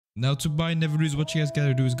Now to buy Neverlose, what you guys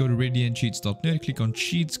gotta do is go to radiantcheats.net, click on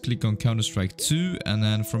cheats, click on Counter-Strike 2, and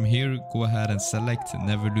then from here go ahead and select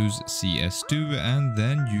Neverlose CS2, and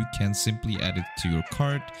then you can simply add it to your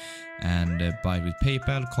cart and buy with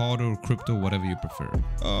PayPal, card, or crypto, whatever you prefer.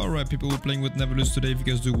 Alright people, we're playing with Neverlose today. If you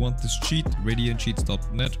guys do want this cheat,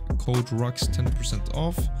 radiantcheats.net, code ROX 10%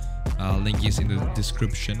 off. Link is in the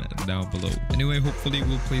description down below. Anyway, hopefully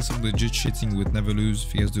we'll play some legit cheating with Neverlose.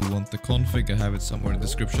 If you guys do want the config, I have it somewhere in the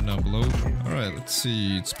description down below. Alright, let's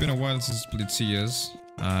see. It's been a while since split CS,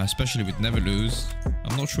 especially with Neverlose.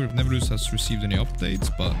 I'm not sure if Neverlose has received any updates,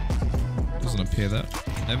 but it doesn't appear that.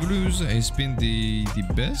 Neverlose has been the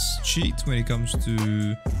best cheat when it comes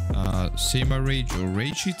to semi-rage or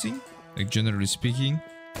rage cheating, like generally speaking.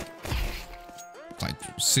 Like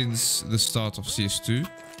since the start of CS2,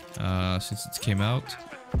 since it came out,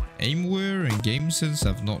 aimware and game sense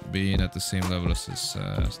have not been at the same level as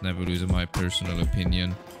Neverlose, in my personal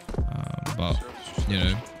opinion. But you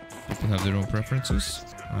know, people have their own preferences.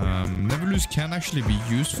 Neverlose can actually be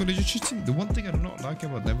used for legit cheating. The one thing I do not like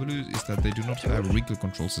about Neverlose is that they do not have a recoil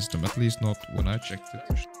control system, at least not when I checked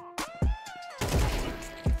it.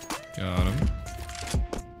 Got him.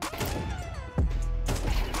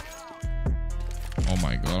 Oh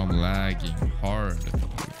my god, I'm lagging hard.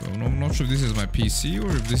 I'm not sure if this is my PC or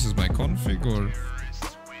if this is my config or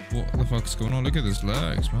what the fuck's going on. Look at this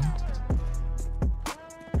lags, man.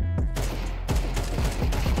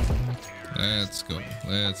 Let's go.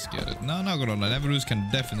 Let's get it. No, not gonna lie. Neverlose can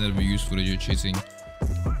definitely be used for legit cheating.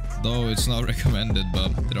 Though it's not recommended,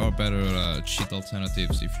 but there are better cheat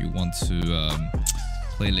alternatives if you want to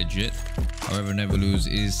play legit. However, Neverlose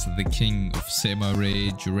is the king of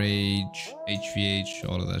semi-rage, rage, HVH,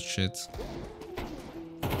 all of that shit.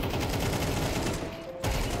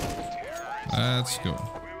 Let's go.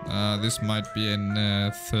 This might be an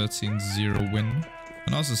 13-0 win.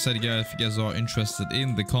 And also said, guys, if you guys are interested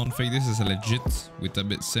in the config, this is a legit with a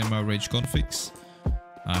bit semi-rage configs.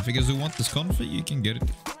 If you guys do want this config, you can get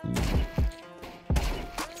it.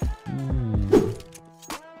 Ooh.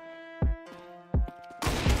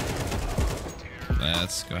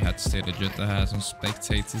 Let's go ahead, stay legit. I have some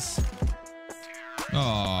spectators.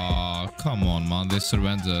 Oh, come on, man. They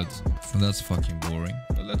surrendered. That's fucking boring.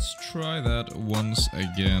 But let's try that once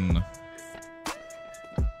again.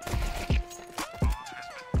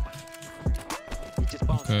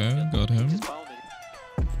 Okay, got him.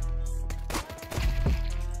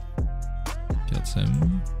 Gets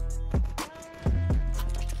him.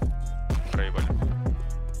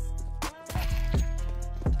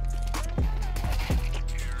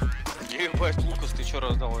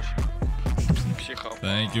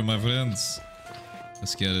 Thank you, my friends.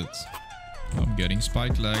 Let's get it. I'm getting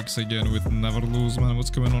spike lags again with Neverlose, man. What's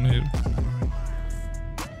going on here?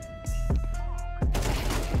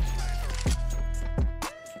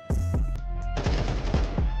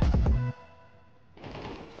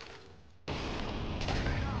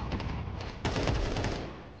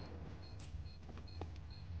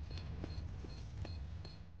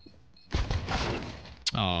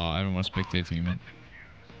 Oh, everyone's spectating, man.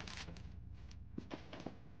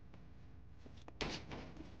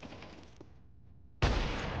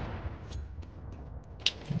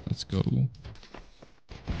 Let's go.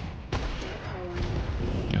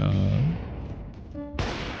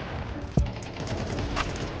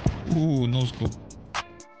 Ooh, no scope.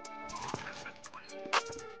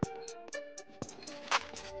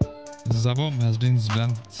 Zabom has been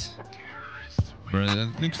spent. Bro,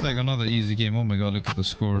 that looks like another easy game. Oh my god, look at the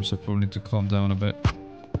scores. I probably need to calm down a bit.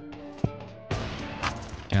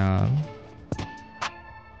 God.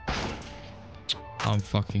 I'm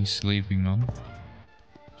fucking sleeping, man.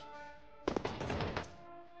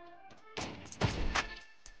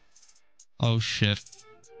 Oh shit.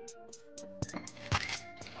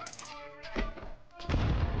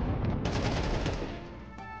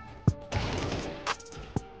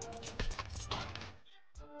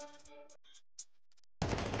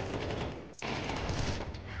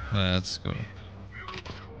 Let's go.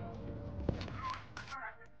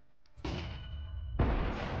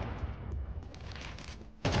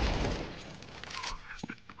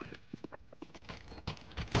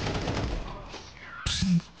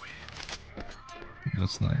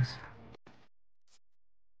 That's nice.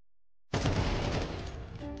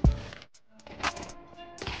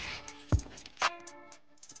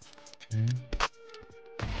 Okay.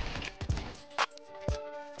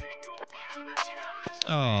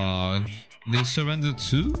 Oh, they surrendered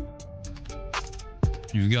too?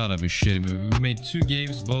 You've gotta be shitting me. We made 2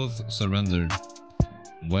 games, both surrendered.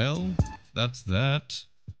 Well, that's that.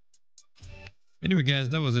 Anyway guys,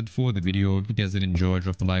 that was it for the video. If you guys did enjoy,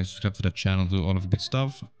 drop a like, subscribe to the channel, do all of the good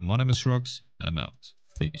stuff. My name is Rox, and I'm out.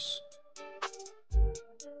 Peace.